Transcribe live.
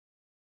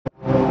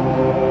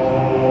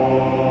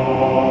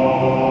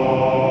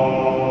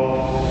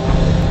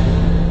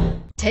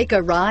Take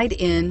a ride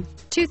in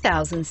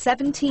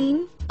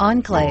 2017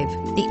 Enclave.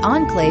 The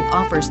Enclave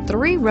offers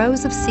 3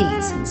 rows of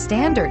seats,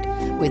 standard,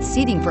 with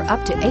seating for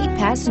up to 8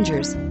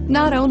 passengers.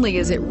 Not only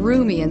is it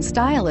roomy and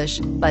stylish,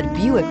 but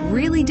Buick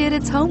really did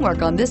its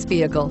homework on this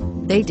vehicle.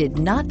 They did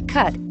not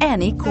cut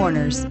any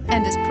corners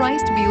and is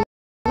priced below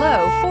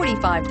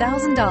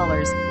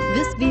 $45,000.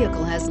 This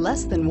vehicle has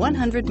less than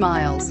 100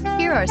 miles.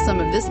 Here are some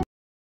of this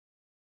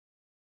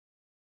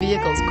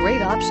vehicle's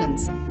great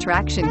options: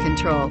 traction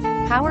control,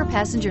 power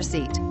passenger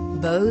seat,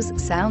 Bose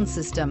sound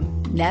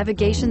system,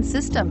 navigation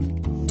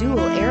system, dual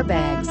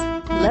airbags,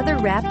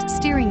 leather-wrapped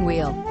steering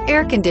wheel,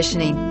 air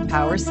conditioning,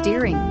 power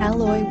steering,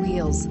 alloy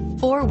wheels,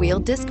 4-wheel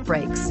disc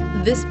brakes.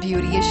 This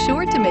beauty is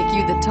sure to make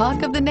you the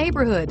talk of the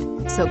neighborhood.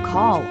 So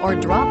call or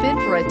drop in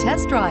for a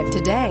test drive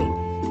today.